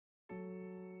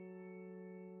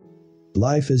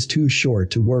Life is too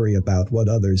short to worry about what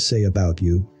others say about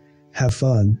you. Have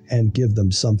fun and give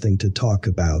them something to talk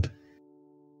about.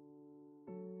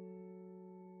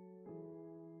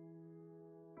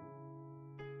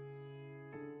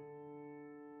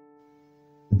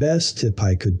 The best tip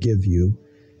I could give you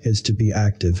is to be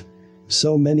active.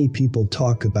 So many people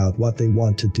talk about what they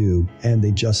want to do and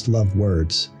they just love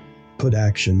words. Put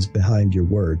actions behind your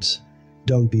words.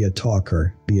 Don't be a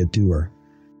talker, be a doer.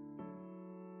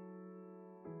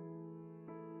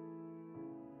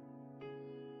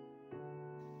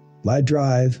 My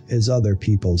drive is other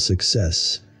people's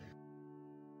success.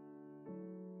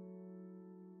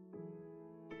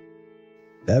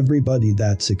 Everybody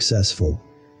that's successful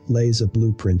lays a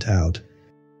blueprint out.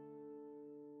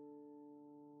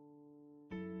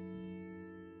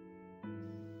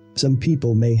 Some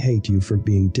people may hate you for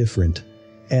being different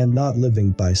and not living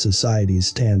by society's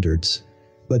standards,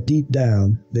 but deep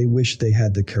down, they wish they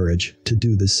had the courage to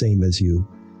do the same as you.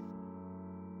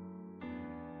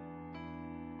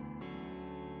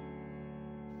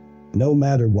 No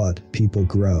matter what, people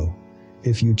grow.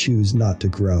 If you choose not to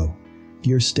grow,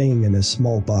 you're staying in a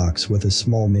small box with a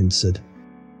small mindset.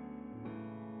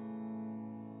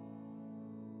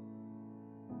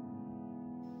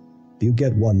 You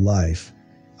get one life.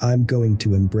 I'm going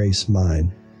to embrace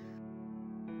mine.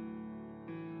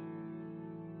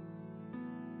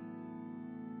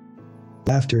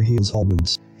 Laughter heals all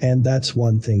wounds, and that's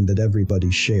one thing that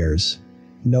everybody shares.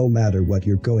 No matter what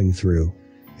you're going through,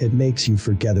 it makes you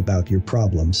forget about your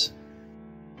problems.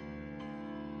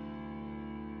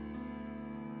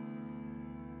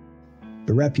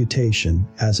 The reputation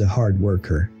as a hard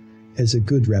worker is a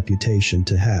good reputation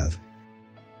to have.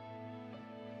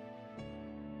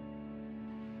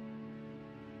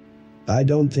 I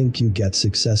don't think you get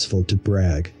successful to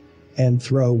brag and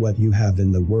throw what you have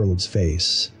in the world's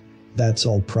face. That's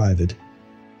all private.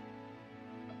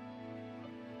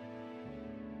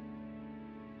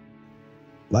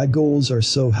 My goals are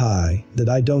so high that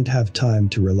I don't have time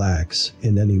to relax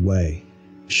in any way,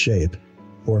 shape,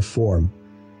 or form.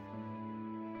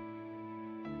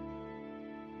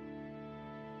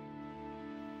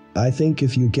 I think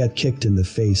if you get kicked in the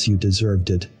face, you deserved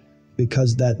it,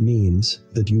 because that means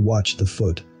that you watched the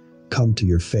foot come to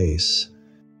your face.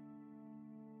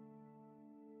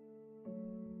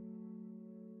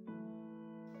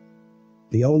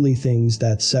 The only things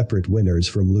that separate winners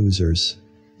from losers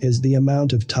is the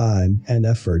amount of time and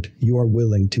effort you are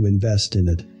willing to invest in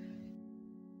it.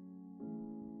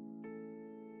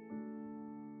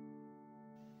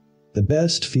 The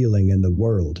best feeling in the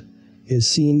world is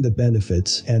seeing the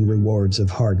benefits and rewards of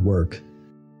hard work.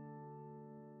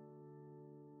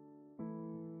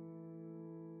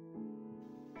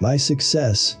 My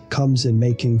success comes in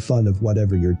making fun of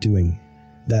whatever you're doing.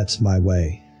 That's my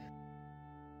way.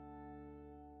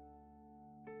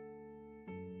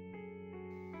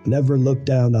 Never look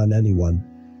down on anyone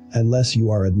unless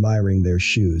you are admiring their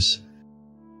shoes.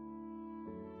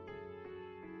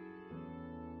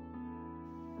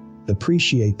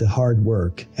 Appreciate the hard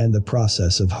work and the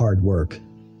process of hard work,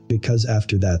 because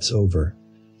after that's over,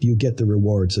 you get the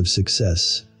rewards of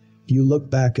success. You look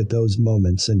back at those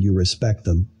moments and you respect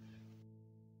them.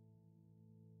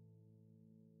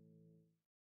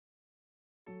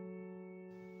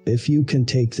 If you can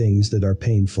take things that are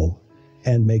painful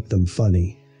and make them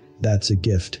funny, that's a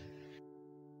gift.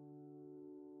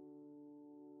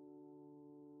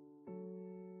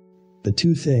 The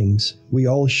two things we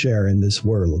all share in this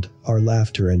world are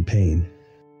laughter and pain.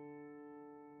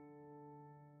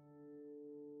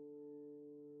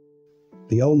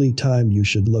 The only time you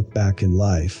should look back in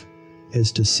life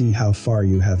is to see how far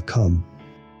you have come.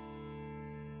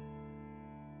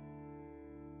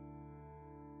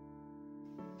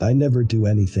 I never do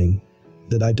anything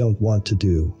that I don't want to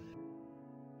do.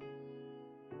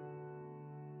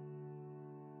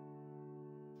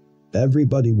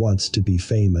 Everybody wants to be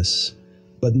famous,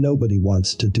 but nobody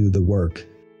wants to do the work.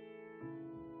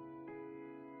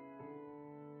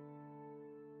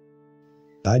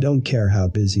 I don't care how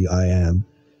busy I am.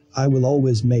 I will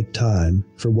always make time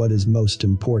for what is most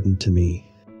important to me.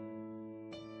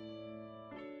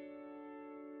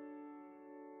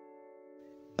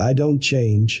 I don't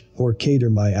change or cater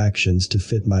my actions to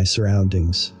fit my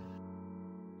surroundings.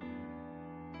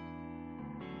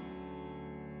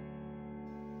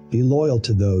 Be loyal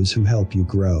to those who help you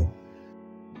grow.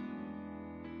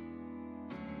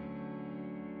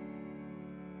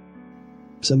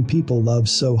 Some people love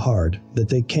so hard that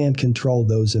they can't control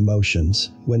those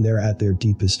emotions when they're at their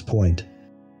deepest point.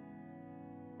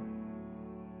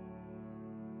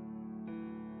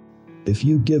 If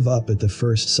you give up at the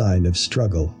first sign of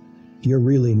struggle, You're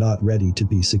really not ready to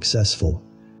be successful.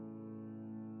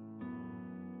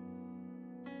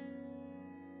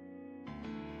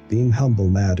 Being humble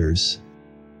matters.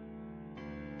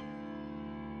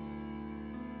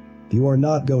 You are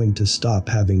not going to stop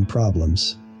having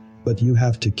problems, but you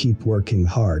have to keep working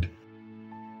hard.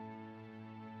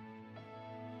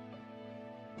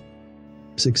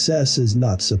 Success is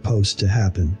not supposed to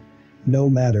happen. No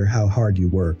matter how hard you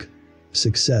work,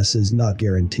 success is not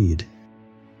guaranteed.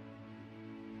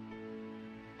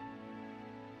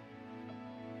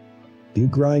 You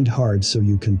grind hard so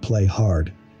you can play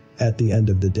hard. At the end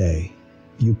of the day,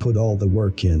 you put all the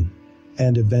work in,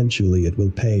 and eventually it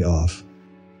will pay off.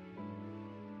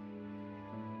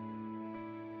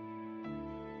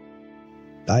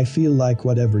 I feel like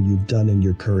whatever you've done in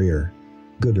your career,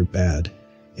 good or bad,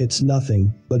 it's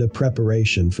nothing but a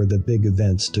preparation for the big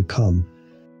events to come.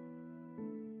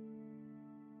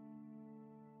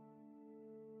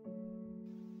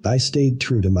 I stayed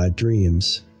true to my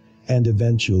dreams, and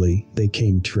eventually they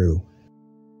came true.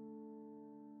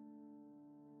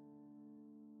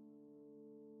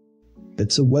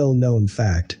 It's a well-known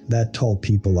fact that tall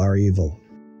people are evil.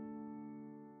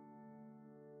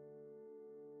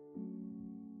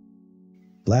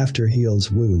 Laughter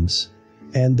heals wounds,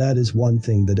 and that is one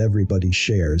thing that everybody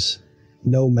shares,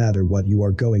 no matter what you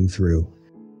are going through.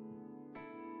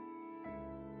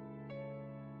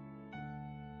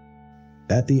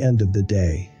 At the end of the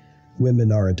day,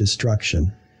 women are a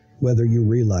distraction, whether you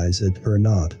realize it or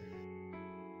not.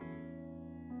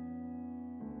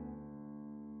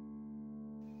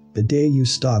 The day you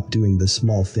stop doing the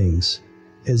small things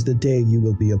is the day you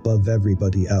will be above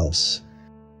everybody else.